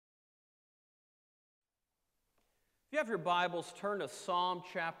If you have your Bibles, turn to Psalm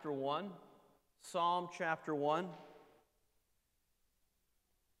chapter 1. Psalm chapter 1.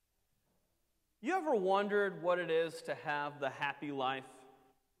 You ever wondered what it is to have the happy life?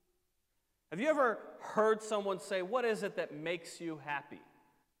 Have you ever heard someone say, what is it that makes you happy?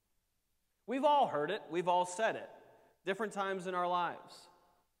 We've all heard it. We've all said it. Different times in our lives.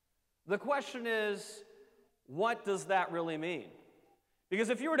 The question is, what does that really mean? Because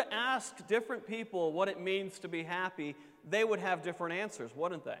if you were to ask different people what it means to be happy, they would have different answers,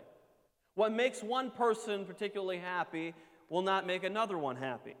 wouldn't they? What makes one person particularly happy will not make another one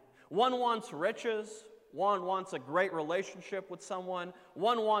happy. One wants riches, one wants a great relationship with someone,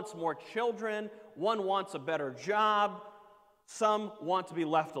 one wants more children, one wants a better job, some want to be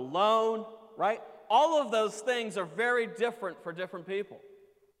left alone, right? All of those things are very different for different people.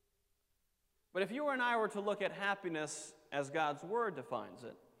 But if you and I were to look at happiness as God's Word defines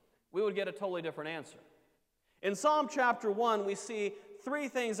it, we would get a totally different answer. In Psalm chapter 1, we see three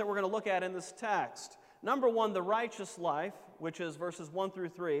things that we're going to look at in this text. Number one, the righteous life, which is verses 1 through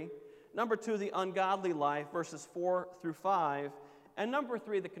 3. Number two, the ungodly life, verses 4 through 5. And number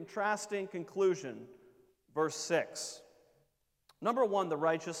three, the contrasting conclusion, verse 6. Number one, the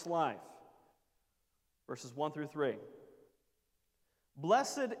righteous life, verses 1 through 3.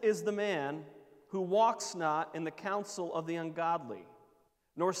 Blessed is the man who walks not in the counsel of the ungodly,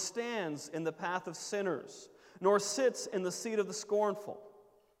 nor stands in the path of sinners, nor sits in the seat of the scornful.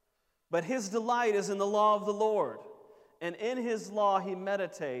 But his delight is in the law of the Lord, and in his law he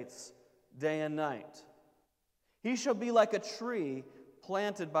meditates day and night. He shall be like a tree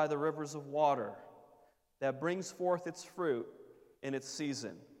planted by the rivers of water, that brings forth its fruit in its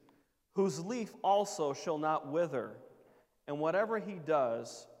season, whose leaf also shall not wither, and whatever he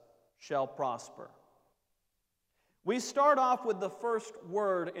does shall prosper. We start off with the first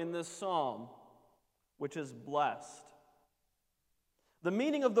word in this psalm, which is blessed. The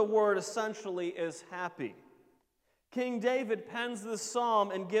meaning of the word essentially is happy. King David pens this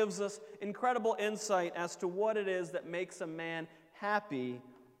psalm and gives us incredible insight as to what it is that makes a man happy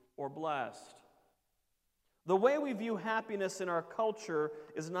or blessed. The way we view happiness in our culture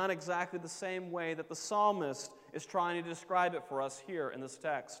is not exactly the same way that the psalmist is trying to describe it for us here in this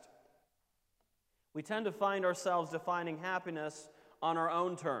text. We tend to find ourselves defining happiness on our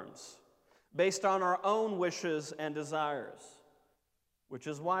own terms, based on our own wishes and desires, which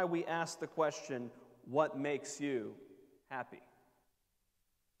is why we ask the question, what makes you happy?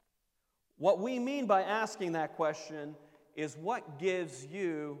 What we mean by asking that question is what gives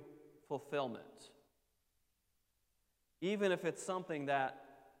you fulfillment, even if it's something that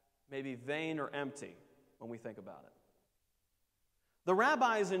may be vain or empty when we think about it. The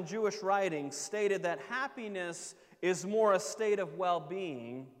rabbis in Jewish writings stated that happiness is more a state of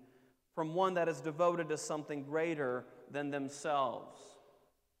well-being from one that is devoted to something greater than themselves,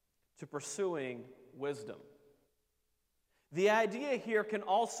 to pursuing wisdom. The idea here can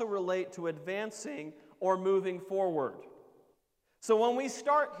also relate to advancing or moving forward. So when we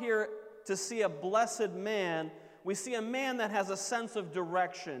start here to see a blessed man, we see a man that has a sense of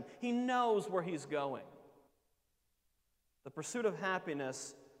direction. He knows where he's going. The pursuit of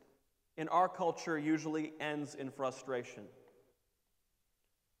happiness in our culture usually ends in frustration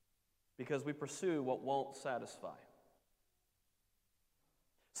because we pursue what won't satisfy.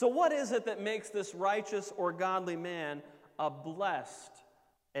 So what is it that makes this righteous or godly man a blessed,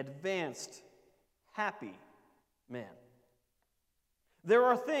 advanced, happy man? There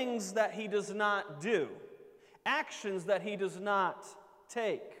are things that he does not do, actions that he does not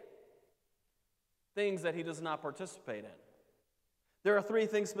take, things that he does not participate in. There are three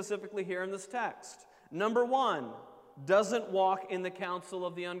things specifically here in this text. Number one, doesn't walk in the counsel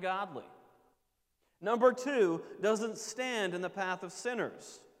of the ungodly. Number two, doesn't stand in the path of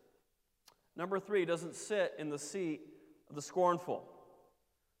sinners. Number three, doesn't sit in the seat of the scornful.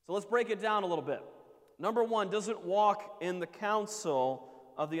 So let's break it down a little bit. Number one, doesn't walk in the counsel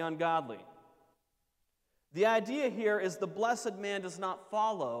of the ungodly. The idea here is the blessed man does not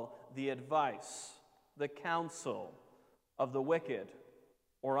follow the advice, the counsel of the wicked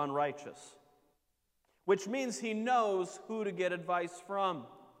or unrighteous, which means he knows who to get advice from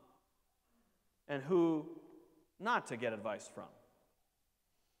and who not to get advice from.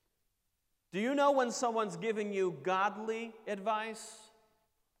 Do you know when someone's giving you godly advice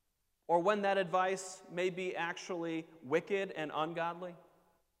or when that advice may be actually wicked and ungodly?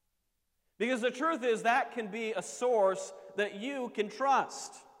 Because the truth is that can be a source that you can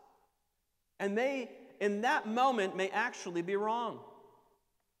trust. And they, in that moment, may actually be wrong.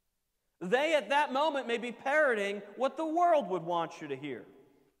 They, at that moment, may be parroting what the world would want you to hear,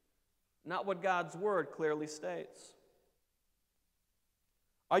 not what God's Word clearly states.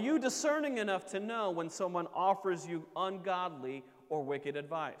 Are you discerning enough to know when someone offers you ungodly or wicked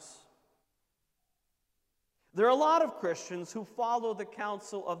advice? There are a lot of Christians who follow the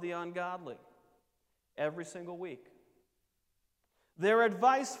counsel of the ungodly every single week. Their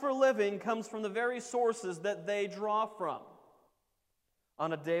advice for living comes from the very sources that they draw from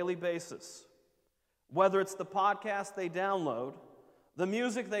on a daily basis. Whether it's the podcast they download, the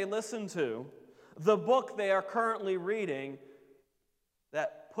music they listen to, the book they are currently reading,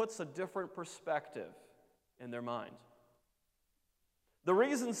 that puts a different perspective in their mind. The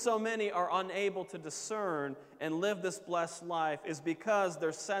reason so many are unable to discern and live this blessed life is because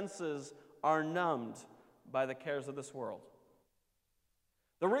their senses are numbed by the cares of this world.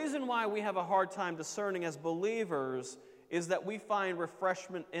 The reason why we have a hard time discerning as believers is that we find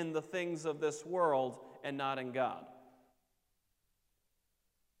refreshment in the things of this world and not in God.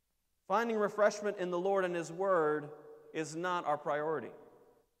 Finding refreshment in the Lord and His Word is not our priority.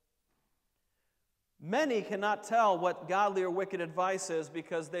 Many cannot tell what godly or wicked advice is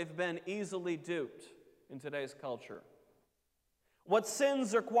because they've been easily duped in today's culture. What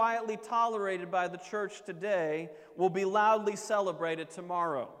sins are quietly tolerated by the church today will be loudly celebrated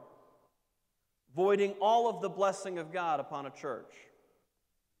tomorrow, voiding all of the blessing of God upon a church.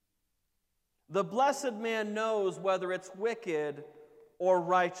 The blessed man knows whether it's wicked or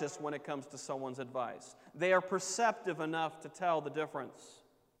righteous when it comes to someone's advice. They are perceptive enough to tell the difference.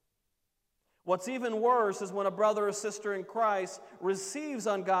 What's even worse is when a brother or sister in Christ receives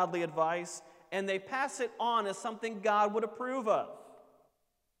ungodly advice and they pass it on as something God would approve of,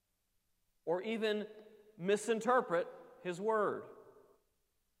 or even misinterpret His word.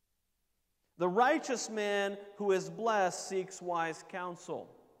 The righteous man who is blessed seeks wise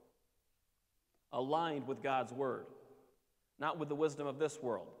counsel, aligned with God's word, not with the wisdom of this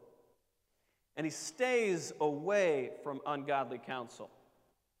world. And he stays away from ungodly counsel.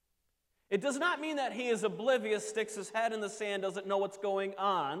 It does not mean that he is oblivious, sticks his head in the sand, doesn't know what's going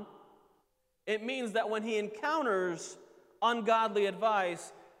on. It means that when he encounters ungodly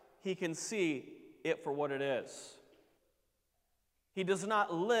advice, he can see it for what it is. He does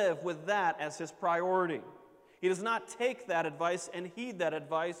not live with that as his priority. He does not take that advice and heed that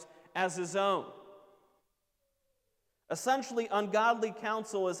advice as his own. Essentially, ungodly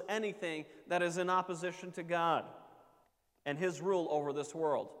counsel is anything that is in opposition to God and His rule over this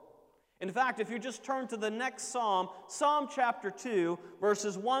world. In fact, if you just turn to the next psalm, Psalm chapter 2,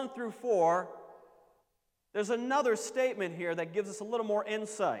 verses 1 through 4, there's another statement here that gives us a little more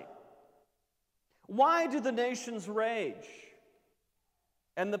insight. Why do the nations rage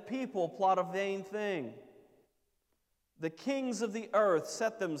and the people plot a vain thing? The kings of the earth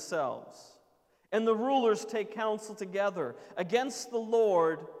set themselves, and the rulers take counsel together against the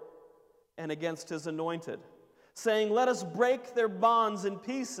Lord and against His anointed, saying, "Let us break their bonds in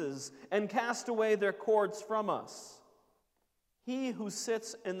pieces and cast away their cords from us. He who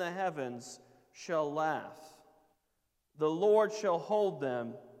sits in the heavens shall laugh. The Lord shall hold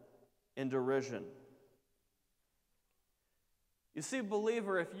them in derision." You see,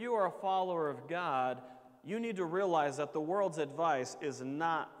 believer, if you are a follower of God, you need to realize that the world's advice is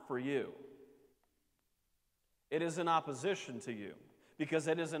not for you. It is in opposition to you, because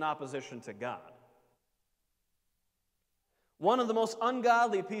it is in opposition to God. One of the most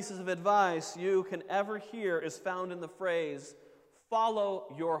ungodly pieces of advice you can ever hear is found in the phrase,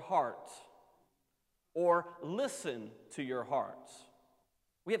 "follow your heart," or "listen to your heart."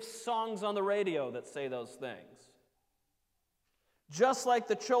 We have songs on the radio that say those things. Just like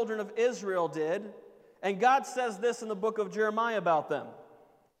the children of Israel did, and God says this in the book of Jeremiah about them.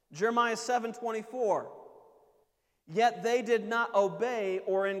 Jeremiah 7:24. "Yet they did not obey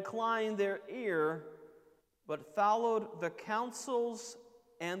or incline their ear, but followed the counsels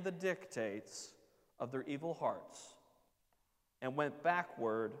and the dictates of their evil hearts, and went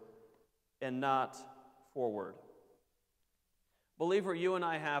backward and not forward." Believer, you and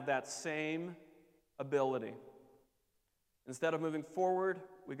I have that same ability. Instead of moving forward,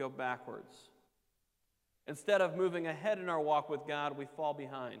 we go backwards. Instead of moving ahead in our walk with God, we fall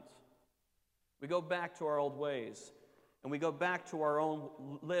behind. We go back to our old ways, and we go back to our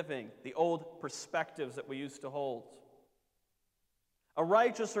own living, the old perspectives that we used to hold. A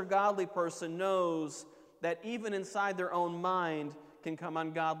righteous or godly person knows that even inside their own mind can come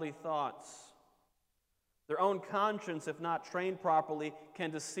ungodly thoughts. Their own conscience, if not trained properly, can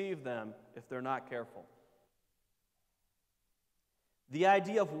deceive them if they're not careful. The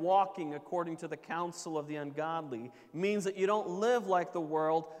idea of walking according to the counsel of the ungodly means that you don't live like the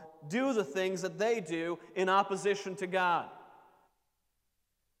world, do the things that they do in opposition to God.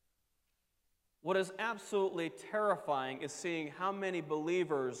 What is absolutely terrifying is seeing how many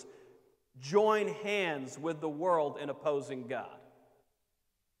believers join hands with the world in opposing God.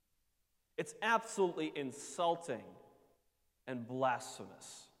 It's absolutely insulting and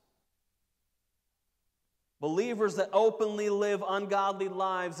blasphemous. Believers that openly live ungodly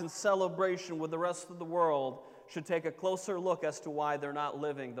lives in celebration with the rest of the world should take a closer look as to why they're not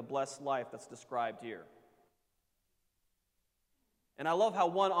living the blessed life that's described here. And I love how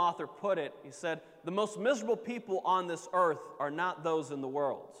one author put it. He said, the most miserable people on this earth are not those in the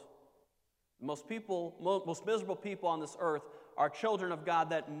world. The most miserable people on this earth are children of God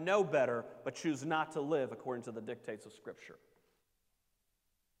that know better but choose not to live according to the dictates of Scripture.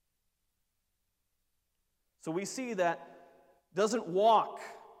 So we see that doesn't walk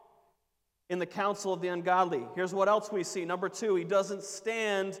in the counsel of the ungodly. Here's what else we see. Number 2, he doesn't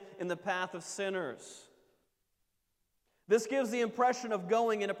stand in the path of sinners. This gives the impression of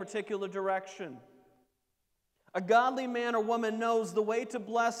going in a particular direction. A godly man or woman knows the way to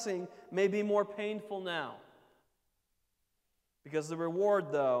blessing may be more painful now, because the reward,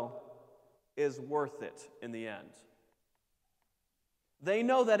 though, is worth it in the end. They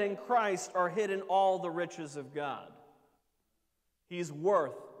know that in Christ are hidden all the riches of God. He's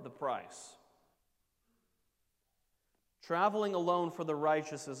worth the price. Traveling alone for the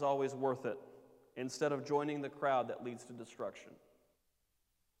righteous is always worth it, instead of joining the crowd that leads to destruction.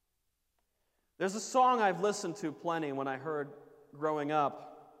 There's a song I've listened to plenty when I heard growing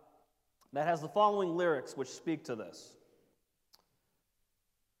up that has the following lyrics which speak to this.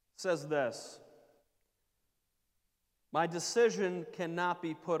 It says this: my decision cannot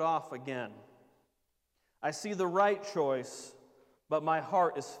be put off again. I see the right choice, but my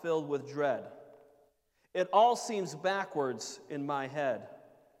heart is filled with dread. It all seems backwards in my head.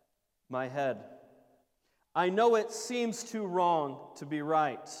 My head. I know it seems too wrong to be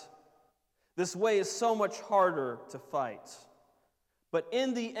right. This way is so much harder to fight. But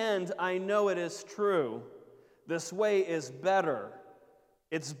in the end, I know it is true. This way is better.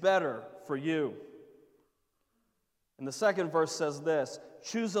 It's better for you. And the second verse says this: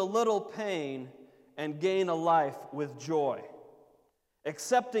 choose a little pain and gain a life with joy.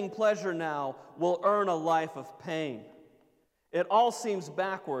 Accepting pleasure now will earn a life of pain. It all seems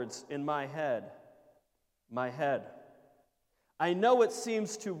backwards in my head. My head. I know it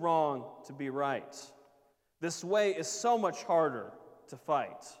seems too wrong to be right. This way is so much harder to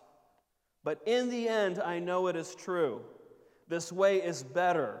fight. But in the end, I know it is true. This way is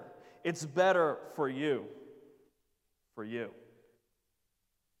better. It's better for you. For you.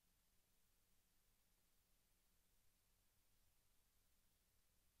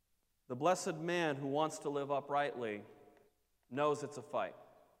 The blessed man who wants to live uprightly knows it's a fight.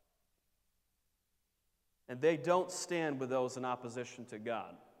 And they don't stand with those in opposition to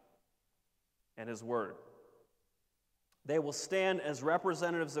God and His Word. They will stand as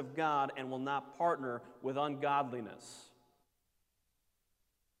representatives of God and will not partner with ungodliness.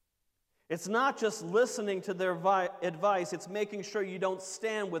 It's not just listening to their advice, it's making sure you don't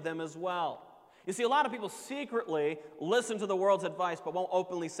stand with them as well. You see, a lot of people secretly listen to the world's advice but won't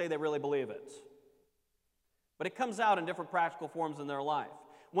openly say they really believe it. But it comes out in different practical forms in their life.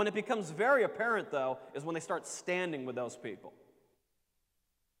 When it becomes very apparent, though, is when they start standing with those people.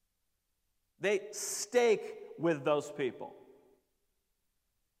 They stake with those people.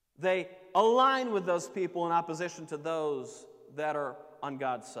 They align with those people in opposition to those that are on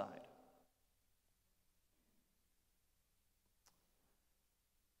God's side.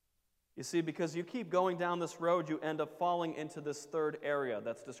 You see, because you keep going down this road, you end up falling into this third area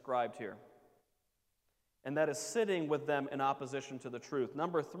that's described here. And that is sitting with them in opposition to the truth.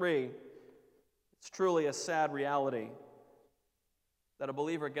 Number 3, it's truly a sad reality that a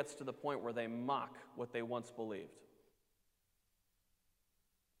believer gets to the point where they mock what they once believed.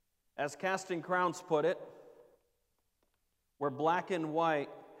 As Casting Crowns put it, where black and white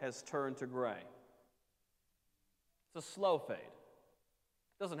has turned to gray. It's a slow fade.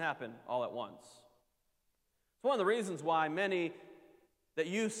 It doesn't happen all at once. It's one of the reasons why many that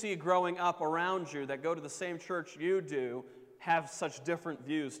you see growing up around you that go to the same church you do have such different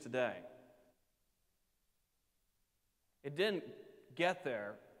views today. It didn't get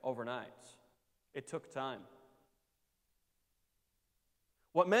there overnight. It took time.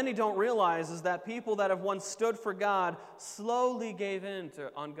 What many don't realize is that people that have once stood for God slowly gave in to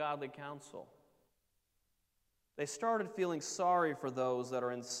ungodly counsel. They started feeling sorry for those that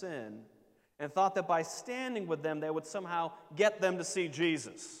are in sin and thought that by standing with them, they would somehow get them to see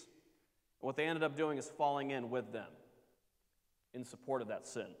Jesus. And what they ended up doing is falling in with them in support of that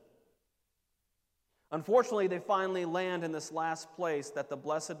sin. Unfortunately, they finally land in this last place that the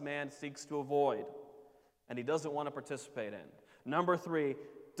blessed man seeks to avoid, and he doesn't want to participate in. Number 3,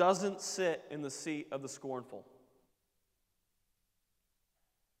 doesn't sit in the seat of the scornful.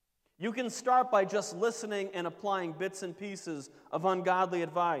 You can start by just listening and applying bits and pieces of ungodly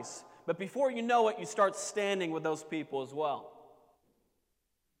advice, but before you know it, you start standing with those people as well.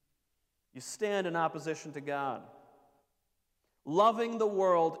 You stand in opposition to God, loving the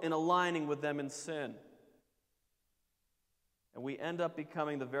world and aligning with them in sin. And we end up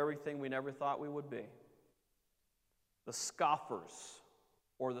becoming the very thing we never thought we would be: the scoffers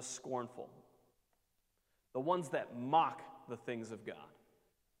or the scornful, the ones that mock the things of God.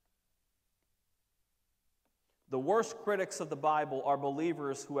 The worst critics of the Bible are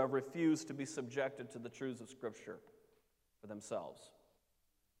believers who have refused to be subjected to the truths of Scripture for themselves.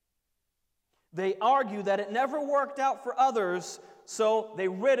 They argue that it never worked out for others, so they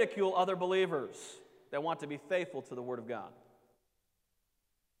ridicule other believers that want to be faithful to the Word of God.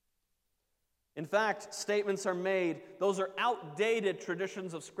 In fact, statements are made, those are outdated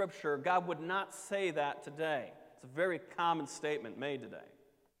traditions of Scripture. God would not say that today. It's a very common statement made today.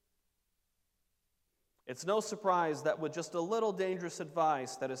 It's no surprise that with just a little dangerous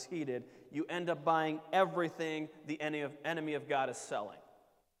advice that is heeded, you end up buying everything the enemy of God is selling.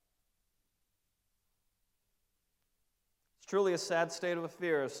 It's truly a sad state of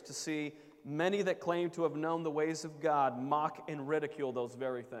affairs to see many that claim to have known the ways of God mock and ridicule those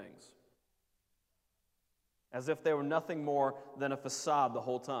very things, as if they were nothing more than a facade the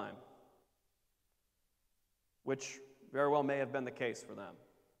whole time, which very well may have been the case for them.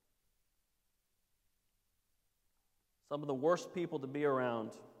 Some of the worst people to be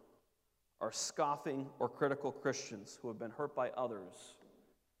around are scoffing or critical Christians who have been hurt by others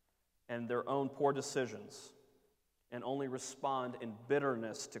and their own poor decisions and only respond in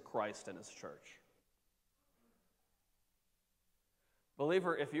bitterness to Christ and His church.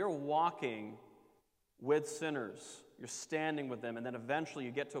 Believer, if you're walking with sinners, you're standing with them, and then eventually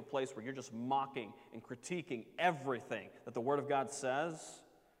you get to a place where you're just mocking and critiquing everything that the Word of God says,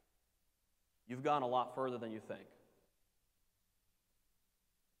 you've gone a lot further than you think.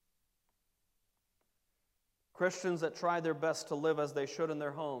 Christians that try their best to live as they should in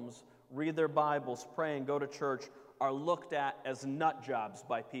their homes, read their Bibles, pray, and go to church are looked at as nut jobs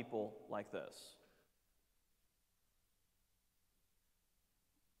by people like this.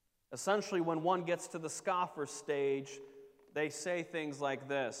 Essentially, when one gets to the scoffer stage, they say things like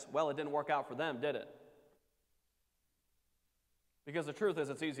this: well, it didn't work out for them, did it? Because the truth is,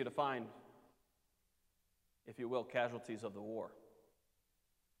 it's easy to find, if you will, casualties of the war.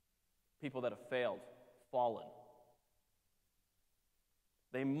 People that have failed, fallen.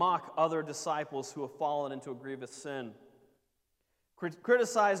 They mock other disciples who have fallen into a grievous sin.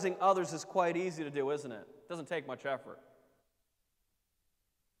 Criticizing others is quite easy to do, isn't it? It doesn't take much effort.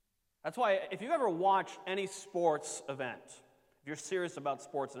 That's why if you've ever watched any sports event, if you're serious about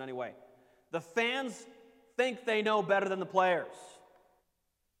sports in any way, the fans think they know better than the players.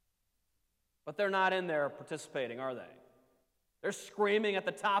 But they're not in there participating, are they? They're screaming at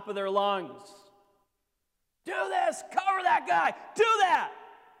the top of their lungs. Do this! Cover that guy! Do that!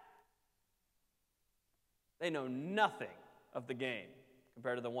 They know nothing of the game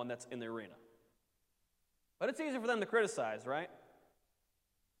compared to the one that's in the arena. But it's easy for them to criticize, right?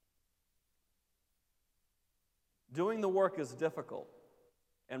 Doing the work is difficult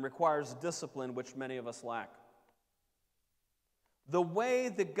and requires discipline, which many of us lack. The way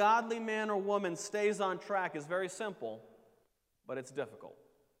the godly man or woman stays on track is very simple, but it's difficult.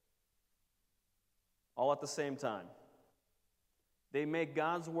 All at the same time. They make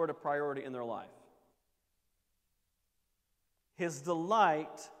God's word a priority in their life. His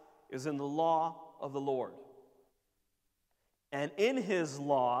delight is in the law of the Lord. And in His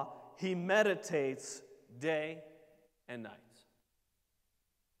law, he meditates day and night.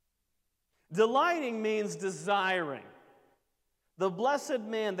 Delighting means desiring. The blessed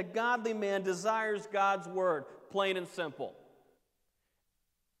man, the godly man, desires God's word, plain and simple.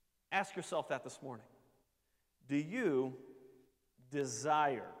 Ask yourself that this morning. Do you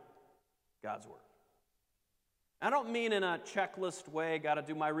desire God's word? I don't mean in a checklist way, got to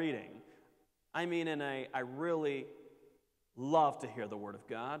do my reading. I mean in a, I really love to hear the word of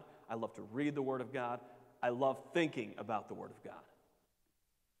God. I love to read the word of God. I love thinking about the word of God.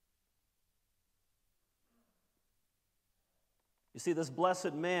 You see, this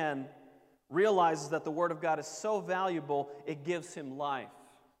blessed man realizes that the word of God is so valuable, it gives him life.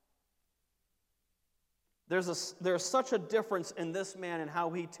 There's such a difference in this man and how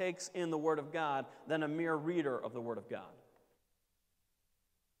he takes in the word of God than a mere reader of the word of God.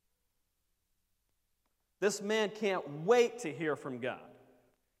 This man can't wait to hear from God.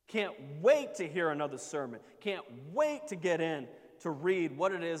 Can't wait to hear another sermon. Can't wait to get in to read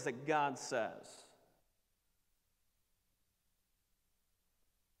what it is that God says.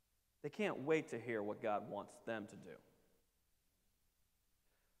 They can't wait to hear what God wants them to do.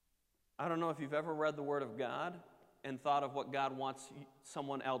 I don't know if you've ever read the Word of God and thought of what God wants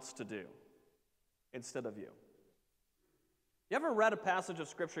someone else to do instead of you. You ever read a passage of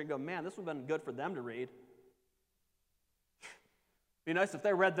Scripture and go, man, this would have been good for them to read? Be nice if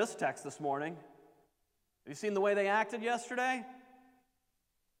they read this text this morning. Have you seen the way they acted yesterday?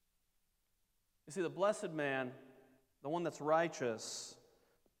 You see, the blessed man, the one that's righteous,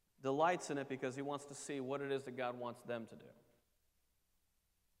 delights in it because he wants to see what it is that God wants them to do.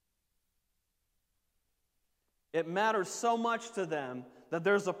 It matters so much to them that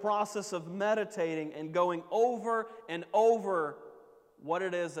there's a process of meditating and going over and over what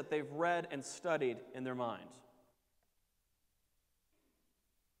it is that they've read and studied in their minds.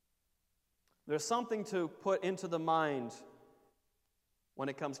 There's something to put into the mind when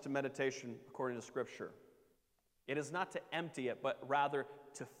it comes to meditation according to Scripture. It is not to empty it, but rather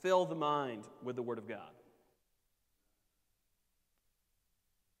to fill the mind with the Word of God.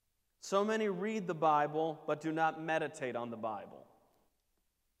 So many read the Bible, but do not meditate on the Bible.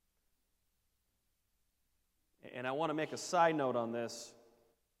 And I want to make a side note on this.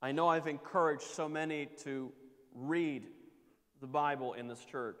 I know I've encouraged so many to read the Bible in this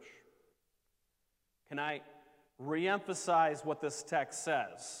church. Can I reemphasize what this text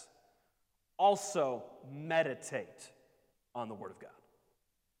says? Also, meditate on the Word of God.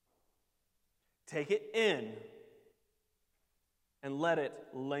 Take it in and let it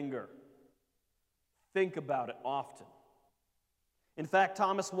linger. Think about it often. In fact,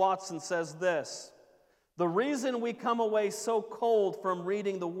 Thomas Watson says this: the reason we come away so cold from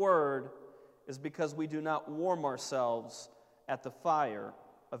reading the Word is because we do not warm ourselves at the fire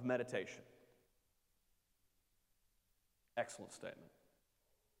of meditation. Excellent statement.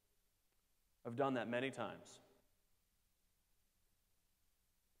 I've done that many times.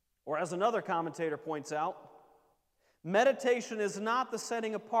 Or as another commentator points out, meditation is not the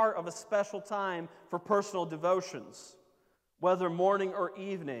setting apart of a special time for personal devotions, whether morning or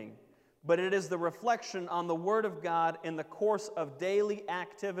evening, but it is the reflection on the Word of God in the course of daily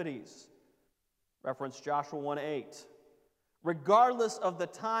activities. Reference Joshua 1:8. Regardless of the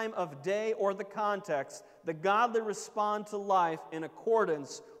time of day or the context, the godly respond to life in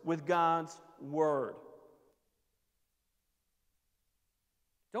accordance with God's Word.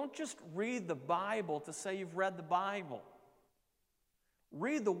 Don't just read the Bible to say you've read the Bible.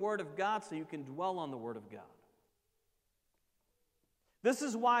 Read the Word of God so you can dwell on the Word of God. This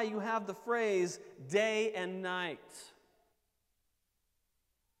is why you have the phrase day and night.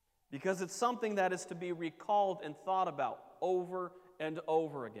 Because it's something that is to be recalled and thought about over and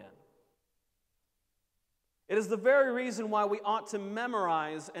over again. It is the very reason why we ought to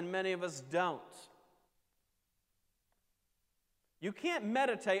memorize, and many of us don't. You can't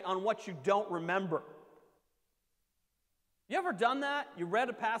meditate on what you don't remember. You ever done that? You read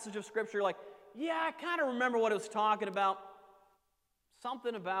a passage of Scripture, you're like, yeah, I kind of remember what it was talking about.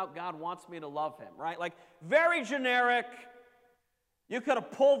 Something about God wants me to love Him, right? Like, very generic. You could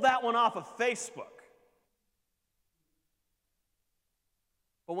have pulled that one off of Facebook.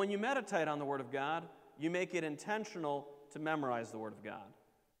 But when you meditate on the Word of God, you make it intentional to memorize the Word of God,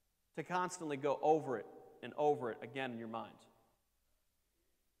 to constantly go over it and over it again in your mind.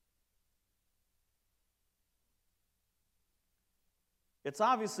 It's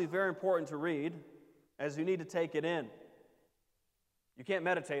obviously very important to read, as you need to take it in. You can't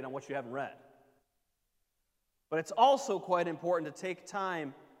meditate on what you haven't read. But it's also quite important to take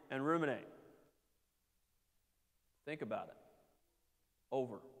time and ruminate. Think about it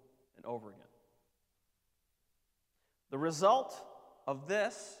over and over again. The result of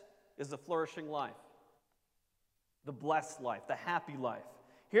this is the flourishing life, the blessed life, the happy life.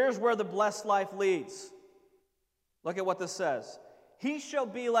 Here's where the blessed life leads. Look at what this says. He shall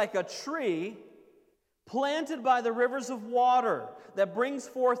be like a tree planted by the rivers of water that brings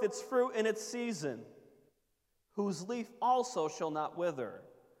forth its fruit in its season, whose leaf also shall not wither,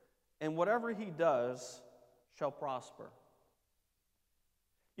 and whatever he does shall prosper.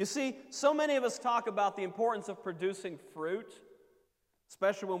 You see, so many of us talk about the importance of producing fruit,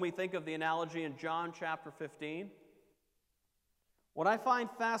 especially when we think of the analogy in John chapter 15. What I find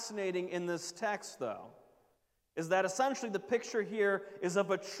fascinating in this text, though, is that essentially the picture here is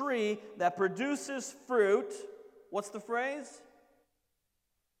of a tree that produces fruit, what's the phrase?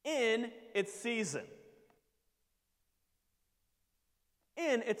 In its season.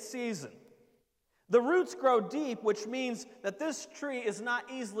 In its season. The roots grow deep, which means that this tree is not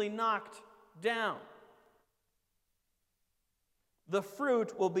easily knocked down. The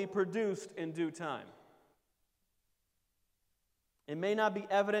fruit will be produced in due time. It may not be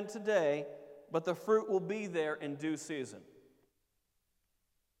evident today, but the fruit will be there in due season.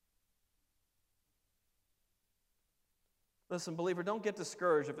 Listen, believer, don't get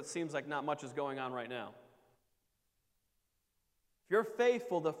discouraged if it seems like not much is going on right now. If you're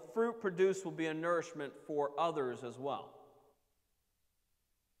faithful, the fruit produced will be a nourishment for others as well.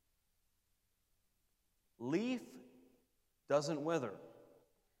 Leaf doesn't wither.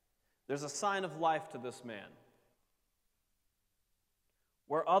 There's a sign of life to this man.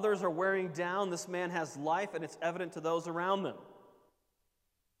 Where others are wearing down, this man has life, and it's evident to those around them.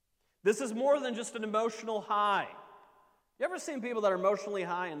 This is more than just an emotional high. You ever seen people that are emotionally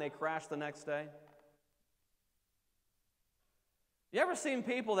high and they crash the next day? You ever seen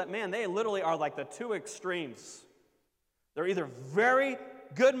people that, man, they literally are like the two extremes. They're either very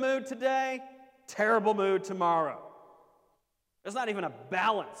good mood today, terrible mood tomorrow. There's not even a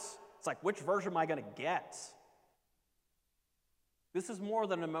balance. It's like, which version am I going to get? This is more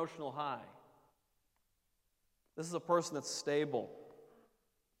than an emotional high. This is a person that's stable.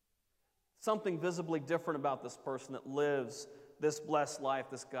 Something visibly different about this person that lives this blessed life,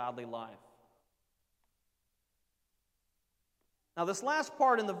 this godly life. Now, this last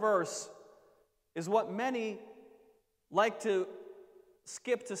part in the verse is what many like to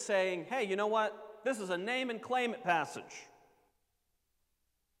skip to saying, hey, you know what? This is a name and claim it passage.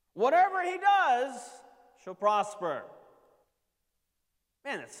 Whatever he does shall prosper.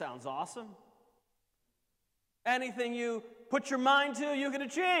 Man, that sounds awesome. Anything you put your mind to, you can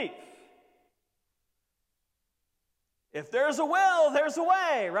achieve. If there's a will, there's a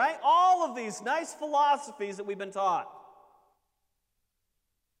way, right? All of these nice philosophies that we've been taught.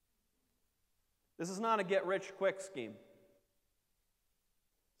 This is not a get-rich-quick scheme.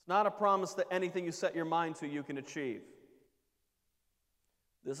 It's not a promise that anything you set your mind to, you can achieve.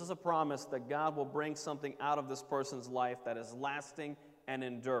 This is a promise that God will bring something out of this person's life that is lasting and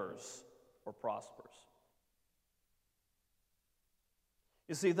endures or prospers.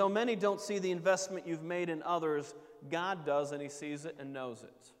 You see, though many don't see the investment you've made in others, God does, and He sees it and knows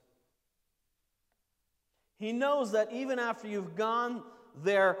it. He knows that even after you've gone,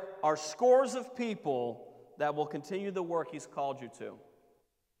 there are scores of people that will continue the work He's called you to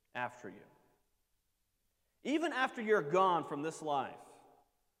after you. Even after you're gone from this life,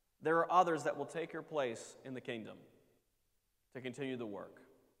 there are others that will take your place in the kingdom to continue the work.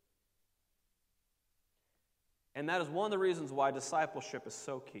 And that is one of the reasons why discipleship is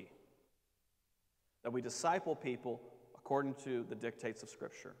so key. That we disciple people according to the dictates of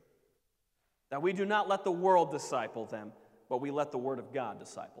Scripture. That we do not let the world disciple them, but we let the Word of God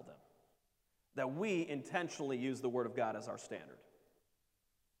disciple them. That we intentionally use the Word of God as our standard.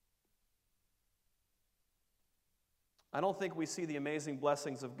 I don't think we see the amazing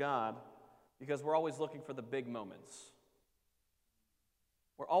blessings of God because we're always looking for the big moments.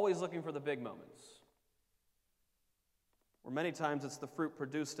 We're always looking for the big moments. Or many times it's the fruit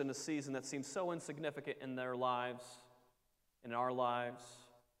produced in a season that seems so insignificant in their lives, in our lives,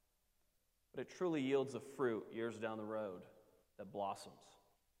 but it truly yields a fruit years down the road that blossoms.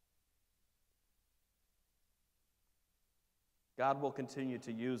 God will continue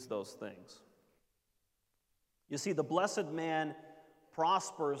to use those things. You see, the blessed man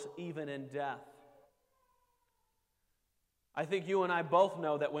prospers even in death. I think you and I both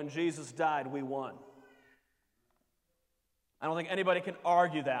know that when Jesus died, we won. I don't think anybody can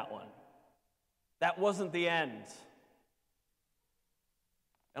argue that one. That wasn't the end.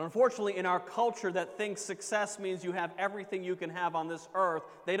 And unfortunately, in our culture that thinks success means you have everything you can have on this earth,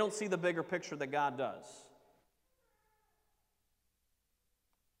 they don't see the bigger picture that God does.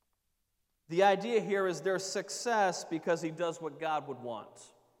 The idea here is there's success because He does what God would want,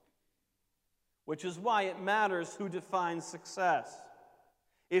 which is why it matters who defines success.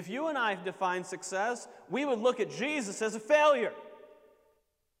 If you and I define success, we would look at Jesus as a failure.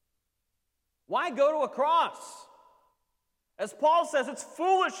 Why go to a cross? As Paul says, it's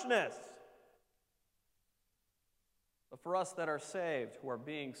foolishness. But for us that are saved, who are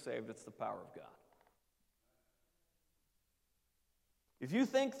being saved, it's the power of God. If you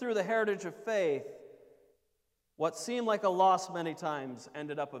think through the heritage of faith, what seemed like a loss many times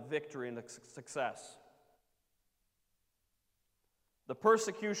ended up a victory and a success. The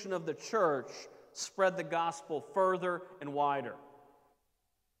persecution of the church spread the gospel further and wider.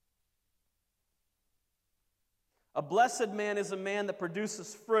 A blessed man is a man that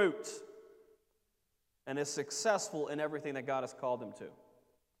produces fruit and is successful in everything that God has called him to.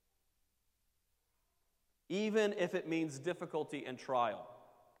 even if it means difficulty and trial.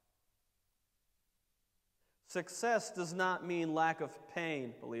 Success does not mean lack of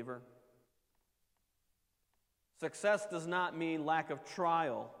pain, believer. Success does not mean lack of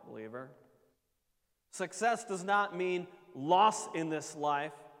trial, believer. Success does not mean loss in this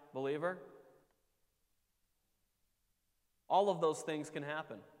life, believer. All of those things can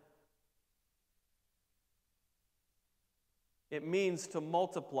happen. It means to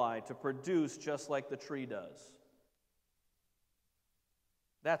multiply, to produce just like the tree does.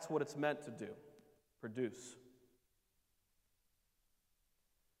 That's what it's meant to do, produce.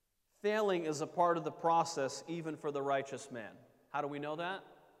 Failing is a part of the process even for the righteous man. How do we know that?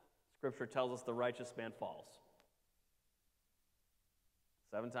 Scripture tells us the righteous man falls.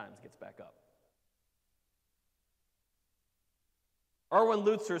 7 times, gets back up. Erwin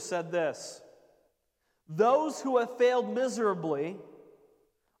Lutzer said this: those who have failed miserably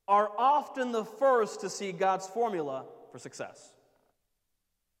are often the first to see God's formula for success.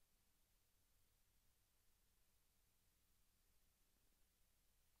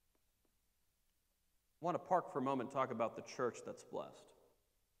 I want to park for a moment and talk about the church that's blessed.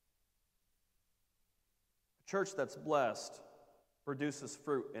 A church that's blessed produces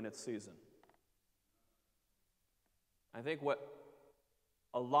fruit in its season. I think what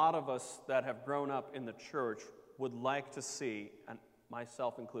a lot of us that have grown up in the church would like to see, and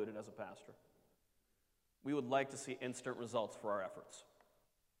myself included as a pastor, we would like to see instant results for our efforts.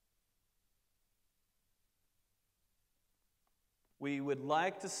 We would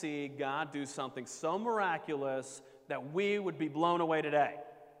like to see God do something so miraculous that we would be blown away today.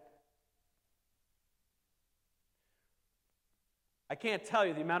 I can't tell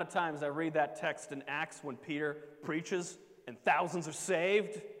you the amount of times I read that text in Acts when Peter preaches and thousands are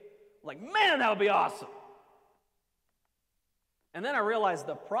saved. Like, man, that would be awesome. And then I realized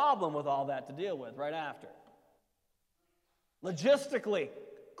the problem with all that to deal with right after. Logistically,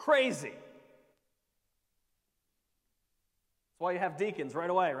 crazy. That's why you have deacons right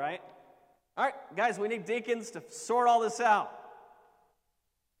away, right? All right, guys, we need deacons to sort all this out.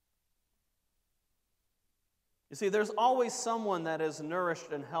 You see, there's always someone that is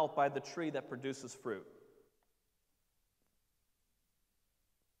nourished and helped by the tree that produces fruit.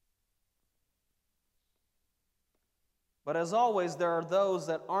 But as always, there are those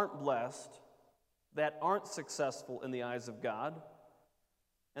that aren't blessed, that aren't successful in the eyes of God,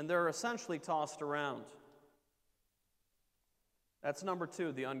 and they're essentially tossed around. That's number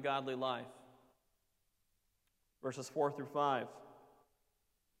 2, the ungodly life. Verses 4 through 5.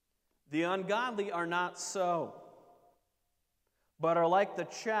 The ungodly are not so, but are like the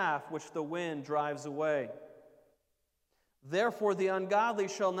chaff which the wind drives away. Therefore the ungodly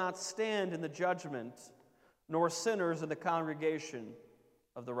shall not stand in the judgment, nor sinners in the congregation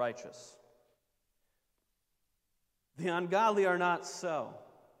of the righteous. The ungodly are not so.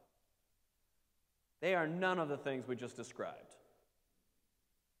 They are none of the things we just described.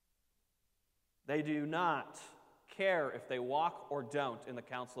 They do not care if they walk or don't in the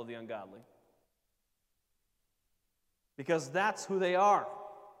counsel of the ungodly, because that's who they are.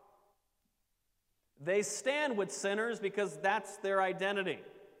 They stand with sinners because that's their identity.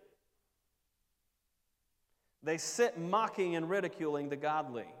 They sit mocking and ridiculing the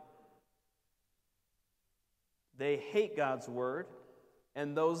godly. They hate God's word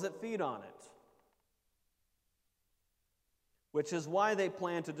and those that feed on it, which is why they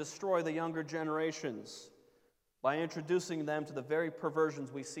plan to destroy the younger generations by introducing them to the very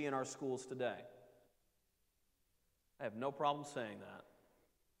perversions we see in our schools today. I have no problem saying that.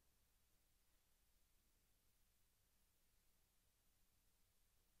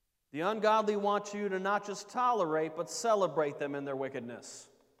 The ungodly want you to not just tolerate, but celebrate them in their wickedness.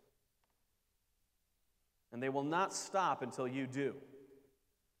 And they will not stop until you do.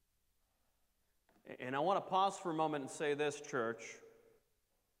 And I want to pause for a moment and say this, church.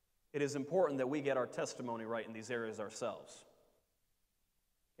 It is important that we get our testimony right in these areas ourselves.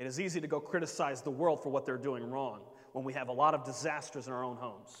 It is easy to go criticize the world for what they're doing wrong when we have a lot of disasters in our own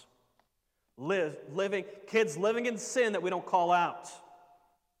homes. Kids living in sin that we don't call out.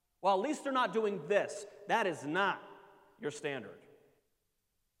 Well, at least they're not doing this. That is not your standard.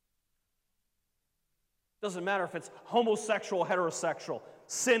 Doesn't matter if it's homosexual, heterosexual.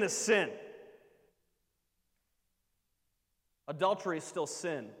 Sin is sin. Adultery is still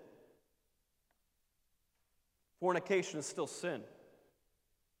sin. Fornication is still sin.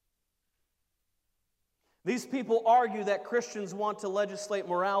 These people argue that Christians want to legislate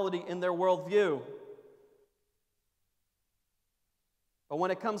morality in their worldview. But when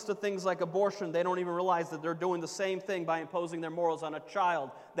it comes to things like abortion, they don't even realize that they're doing the same thing by imposing their morals on a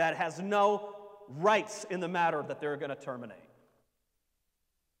child that has no rights in the matter that they're going to terminate.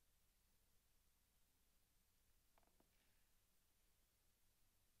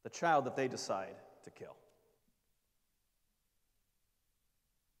 The child that they decide to kill.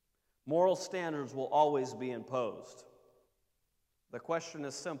 Moral standards will always be imposed. The question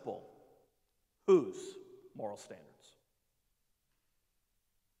is simple. Whose moral standards?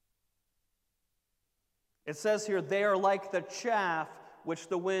 It says here, they are like the chaff which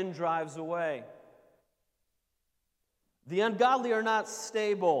the wind drives away. The ungodly are not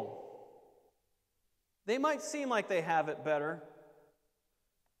stable. They might seem like they have it better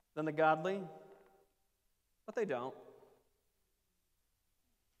than the godly, but they don't.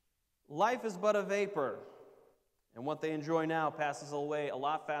 Life is but a vapor, and what they enjoy now passes away a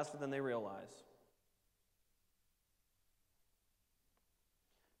lot faster than they realize.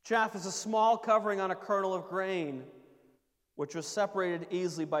 Chaff is a small covering on a kernel of grain, which is separated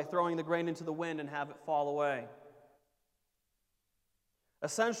easily by throwing the grain into the wind and have it fall away.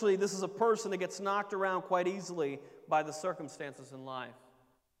 Essentially, this is a person that gets knocked around quite easily by the circumstances in life,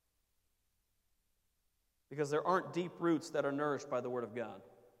 because there aren't deep roots that are nourished by the Word of God.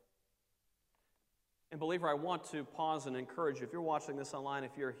 And believer, I want to pause and encourage you. If you're watching this online,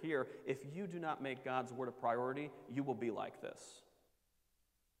 if you're here, if you do not make God's Word a priority, you will be like this.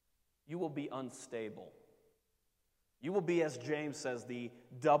 You will be unstable. You will be, as James says, the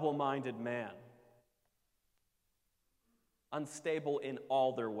double-minded man. Unstable in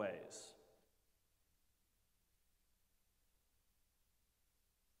all their ways.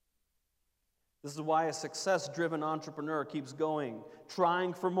 This is why a success-driven entrepreneur keeps going,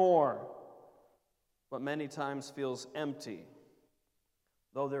 trying for more, but many times feels empty,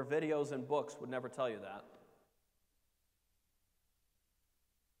 though their videos and books would never tell you that.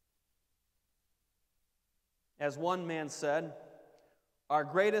 As one man said, our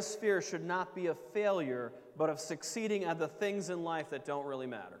greatest fear should not be of failure, but of succeeding at the things in life that don't really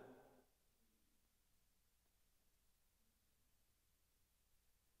matter.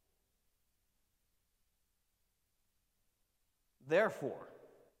 Therefore,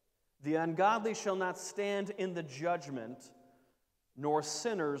 the ungodly shall not stand in the judgment, nor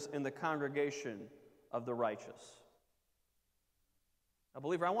sinners in the congregation of the righteous. Now,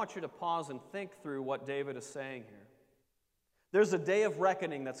 believer, I want you to pause and think through what David is saying here. There's a day of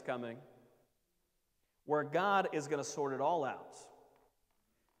reckoning that's coming where God is going to sort it all out,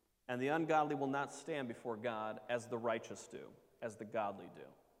 and the ungodly will not stand before God as the righteous do, as the godly do.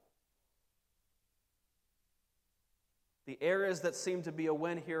 The areas that seem to be a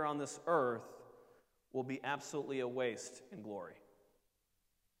win here on this earth will be absolutely a waste in glory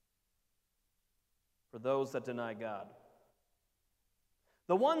for those that deny God.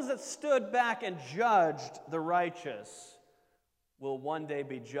 The ones that stood back and judged the righteous will one day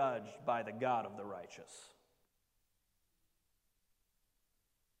be judged by the God of the righteous,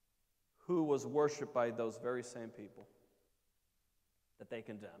 who was worshipped by those very same people that they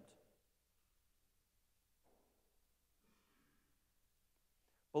condemned.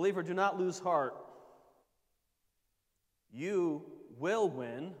 Believer, do not lose heart. You will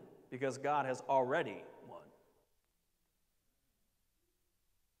win because God has already won.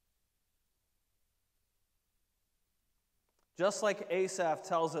 Just like Asaph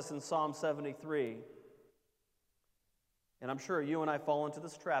tells us in Psalm 73, and I'm sure you and I fall into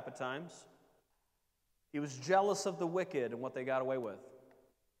this trap at times, he was jealous of the wicked and what they got away with,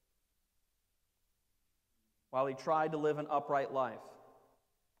 while he tried to live an upright life.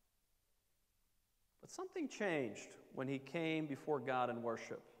 But something changed when he came before God in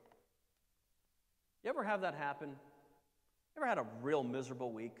worship. You ever have that happen? You ever had a real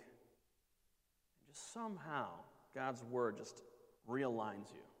miserable week? And just somehow God's word just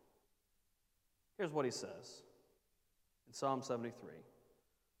realigns you. Here's what he says in Psalm 73,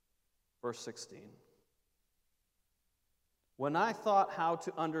 verse 16. When I thought how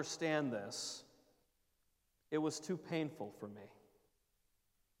to understand this, it was too painful for me,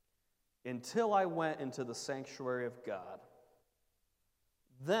 until I went into the sanctuary of God.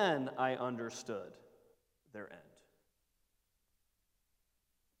 Then I understood their end.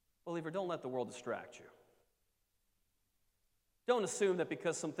 Believer, don't let the world distract you. Don't assume that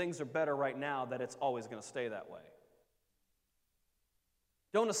because some things are better right now that it's always going to stay that way.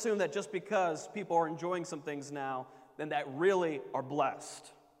 Don't assume that just because people are enjoying some things now, then that really are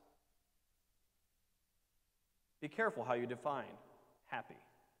blessed. Be careful how you define happy.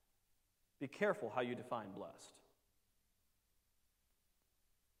 Be careful how you define blessed.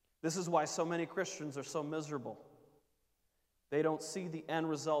 This is why so many Christians are so miserable. They don't see the end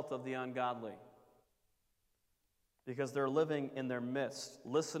result of the ungodly because they're living in their midst,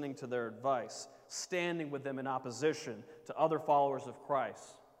 listening to their advice, standing with them in opposition to other followers of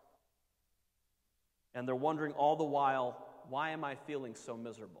Christ. And they're wondering all the while, why am I feeling so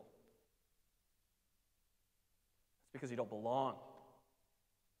miserable? It's because you don't belong.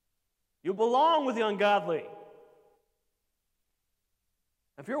 You belong with the ungodly.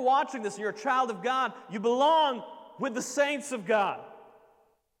 If you're watching this and you're a child of God, you belong with the saints of God.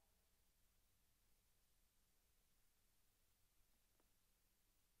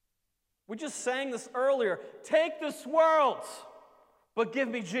 We just sang this earlier. Take this world, but give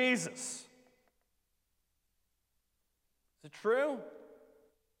me Jesus. Is it true?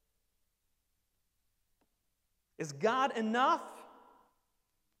 Is God enough?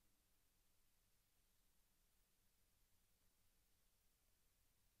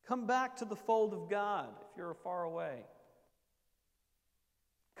 Come back to the fold of God if you're far away.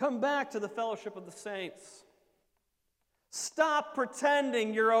 Come back to the fellowship of the saints. Stop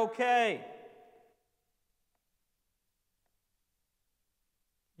pretending you're okay.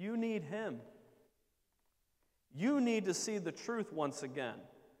 You need Him. You need to see the truth once again,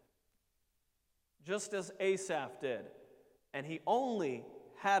 just as Asaph did. And he only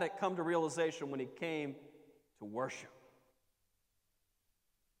had it come to realization when he came to worship.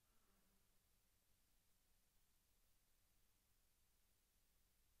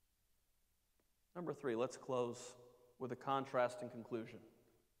 Number 3, let's close with a contrasting conclusion.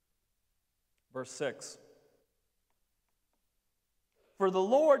 Verse 6. For the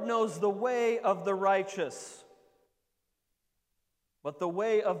Lord knows the way of the righteous, but the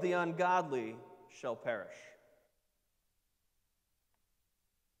way of the ungodly shall perish.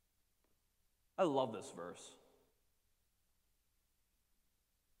 I love this verse.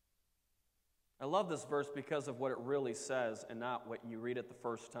 I love this verse because of what it really says and not what you read it the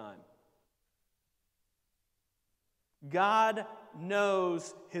first time. God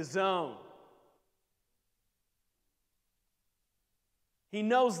knows His own. He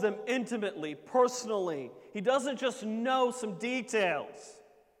knows them intimately, personally. He doesn't just know some details.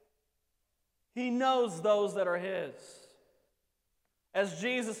 He knows those that are His. As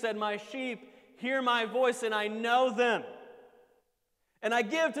Jesus said, my sheep hear my voice and I know them. And I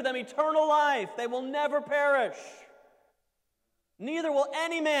give to them eternal life. They will never perish. Neither will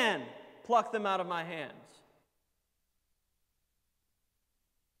any man pluck them out of my hands.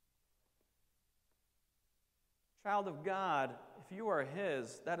 Child of God, if you are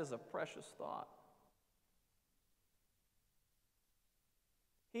His, that is a precious thought.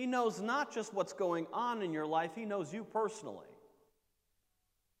 He knows not just what's going on in your life, He knows you personally.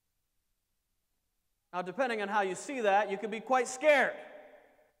 Now, depending on how you see that, you could be quite scared.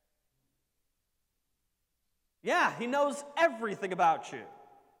 Yeah, He knows everything about you.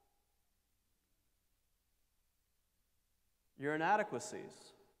 Your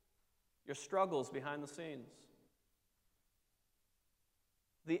inadequacies, your struggles behind the scenes.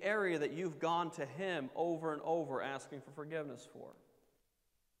 The area that you've gone to Him over and over asking for forgiveness for.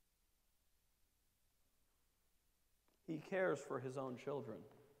 He cares for His own children.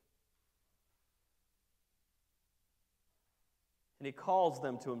 And He calls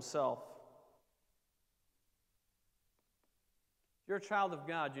them to Himself. If you're a child of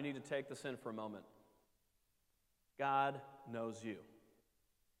God, you need to take this in for a moment. God knows you.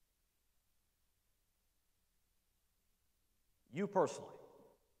 You personally.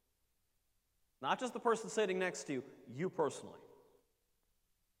 Not just the person sitting next to you, you personally.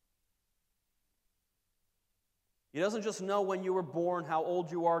 He doesn't just know when you were born, how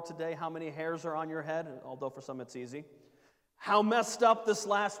old you are today, how many hairs are on your head, although for some it's easy. How messed up this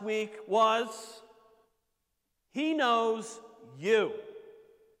last week was. He knows you.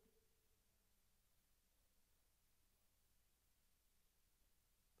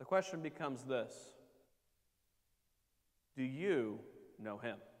 The question becomes this: do you know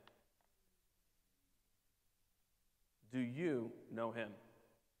Him? Do you know Him?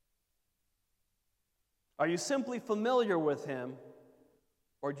 Are you simply familiar with Him,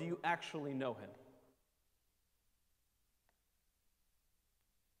 or do you actually know Him?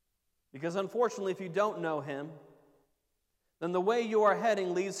 Because unfortunately, if you don't know Him, then the way you are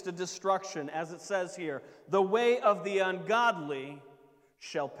heading leads to destruction. As it says here, the way of the ungodly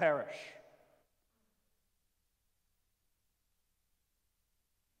shall perish.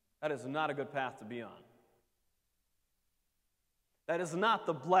 That is not a good path to be on. That is not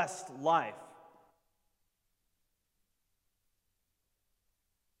the blessed life.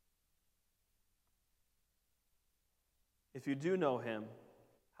 If you do know Him,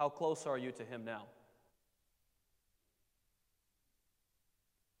 how close are you to Him now?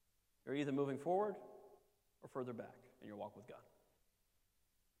 You're either moving forward or further back in your walk with God.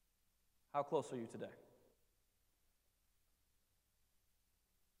 How close are you today?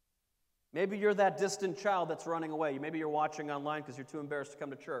 Maybe you're that distant child that's running away. Maybe you're watching online because you're too embarrassed to come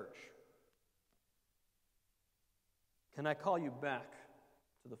to church. Can I call you back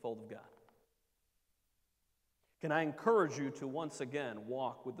to the fold of God? Can I encourage you to once again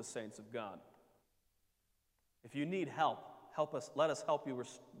walk with the saints of God? If you need help, let us help you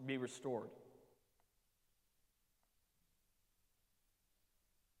be restored.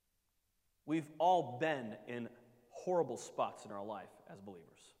 We've all been in horrible spots in our life as believers.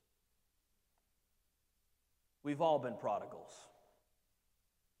 We've all been prodigals.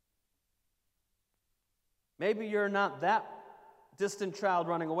 Maybe you're not that distant child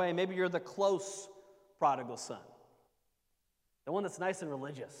running away. Maybe you're the close prodigal son. The one that's nice and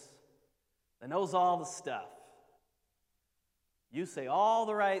religious, that knows all the stuff. You say all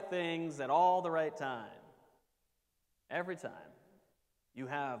the right things at all the right time. Every time. You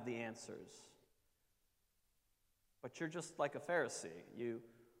have the answers. But you're just like a Pharisee. You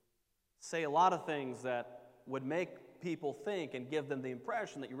say a lot of things that would make people think and give them the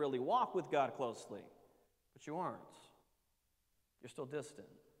impression that you really walk with God closely. But you aren't. You're still distant.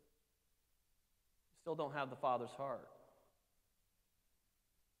 You still don't have the Father's heart.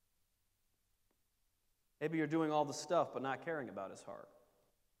 Maybe you're doing all the stuff but not caring about His heart.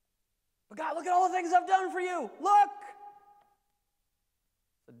 But God, look at all the things I've done for you. Look!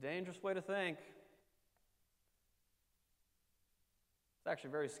 It's a dangerous way to think. It's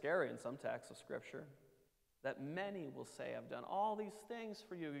actually very scary in some texts of Scripture that many will say, I've done all these things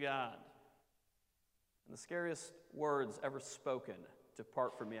for you, God. And the scariest words ever spoken,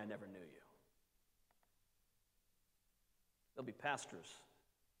 depart from me, I never knew you. There'll be pastors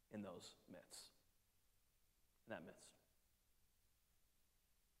in those midst. In that midst.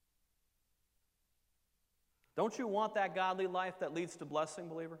 Don't you want that godly life that leads to blessing,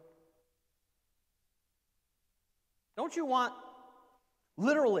 believer? Don't you want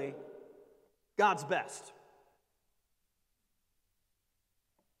literally God's best?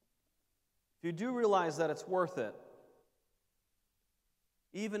 If you do realize that it's worth it,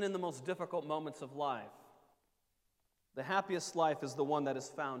 even in the most difficult moments of life, the happiest life is the one that is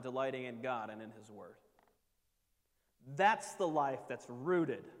found delighting in God and in His Word. That's the life that's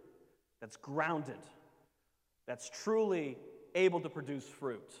rooted, that's grounded, that's truly able to produce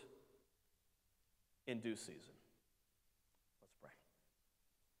fruit in due season. Let's pray.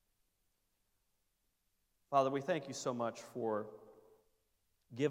 Father, we thank you so much for